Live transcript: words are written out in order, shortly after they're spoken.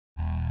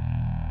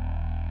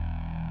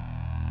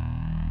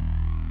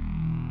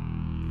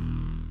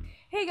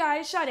Hey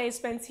guys, Sade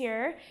Spence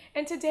here,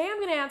 and today I'm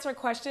going to answer a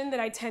question that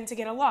I tend to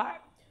get a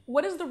lot.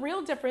 What is the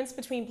real difference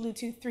between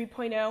Bluetooth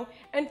 3.0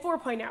 and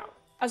 4.0,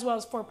 as well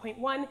as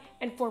 4.1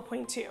 and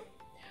 4.2?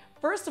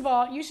 First of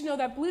all, you should know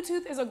that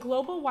Bluetooth is a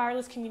global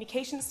wireless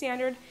communication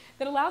standard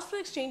that allows for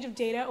the exchange of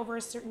data over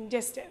a certain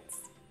distance.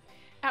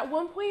 At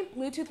one point,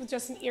 Bluetooth was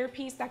just an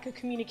earpiece that could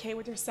communicate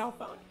with your cell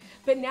phone,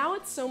 but now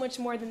it's so much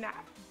more than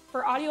that.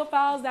 For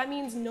audiophiles, that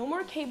means no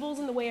more cables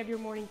in the way of your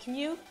morning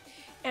commute.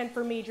 And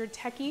for major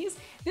techies,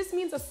 this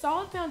means a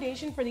solid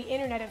foundation for the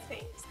Internet of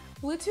Things.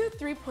 Bluetooth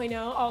 3.0,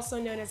 also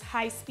known as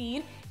high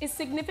speed, is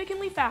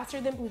significantly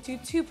faster than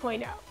Bluetooth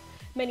 2.0.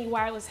 Many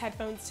wireless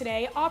headphones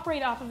today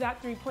operate off of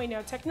that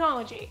 3.0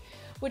 technology,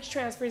 which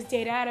transfers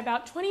data at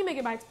about 20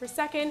 megabytes per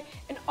second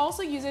and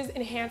also uses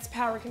enhanced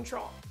power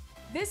control.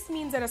 This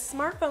means that a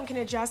smartphone can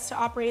adjust to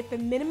operate at the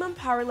minimum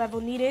power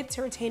level needed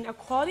to retain a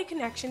quality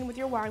connection with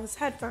your wireless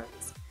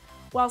headphones,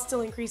 while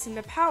still increasing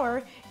the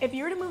power if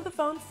you were to move the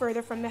phone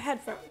further from the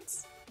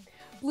headphones.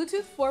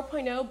 Bluetooth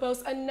 4.0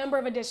 boasts a number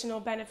of additional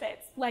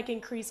benefits, like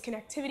increased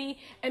connectivity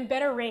and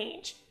better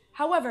range.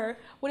 However,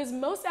 what is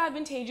most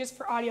advantageous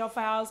for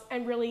audiophiles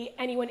and really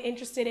anyone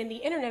interested in the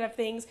Internet of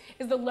Things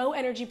is the low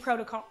energy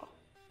protocol.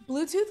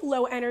 Bluetooth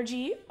Low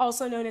Energy,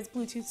 also known as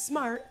Bluetooth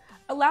Smart,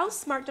 allows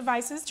smart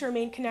devices to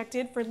remain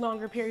connected for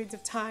longer periods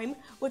of time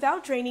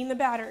without draining the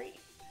battery.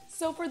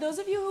 So for those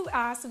of you who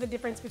asked if the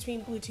difference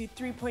between Bluetooth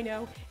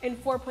 3.0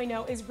 and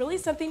 4.0 is really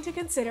something to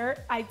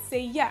consider, I'd say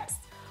yes,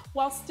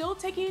 while still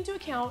taking into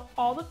account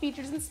all the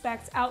features and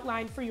specs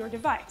outlined for your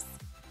device.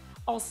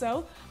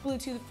 Also,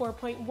 Bluetooth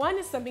 4.1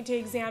 is something to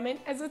examine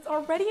as it's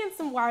already in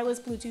some wireless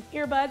Bluetooth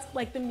earbuds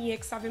like the Mi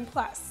X7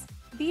 Plus.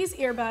 These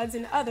earbuds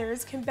and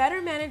others can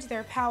better manage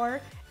their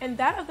power and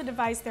that of the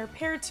device they're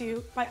paired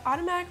to by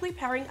automatically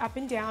powering up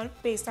and down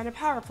based on a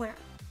power plan.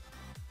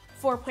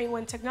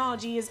 4.1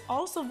 technology is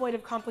also void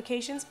of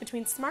complications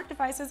between smart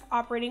devices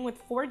operating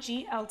with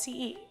 4G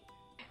LTE.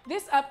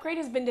 This upgrade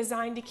has been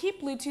designed to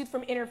keep Bluetooth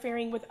from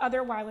interfering with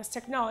other wireless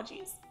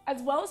technologies,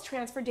 as well as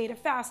transfer data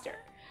faster,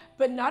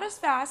 but not as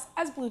fast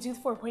as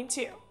Bluetooth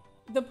 4.2.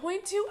 The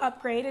 0.2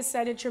 upgrade is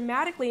said to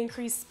dramatically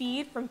increase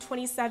speed from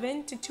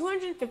 27 to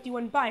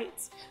 251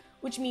 bytes,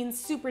 which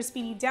means super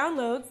speedy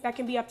downloads that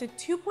can be up to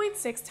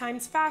 2.6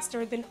 times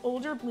faster than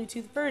older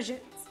Bluetooth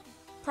versions.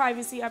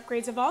 Privacy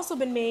upgrades have also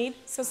been made,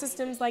 so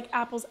systems like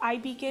Apple's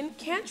iBeacon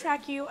can't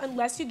track you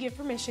unless you give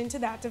permission to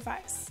that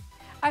device.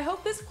 I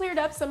hope this cleared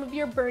up some of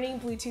your burning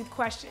Bluetooth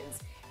questions.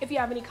 If you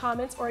have any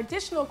comments or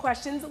additional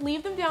questions,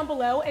 leave them down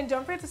below and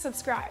don't forget to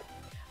subscribe.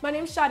 My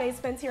name is Sade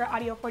Spence here at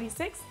Audio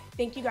 46.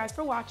 Thank you guys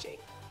for watching.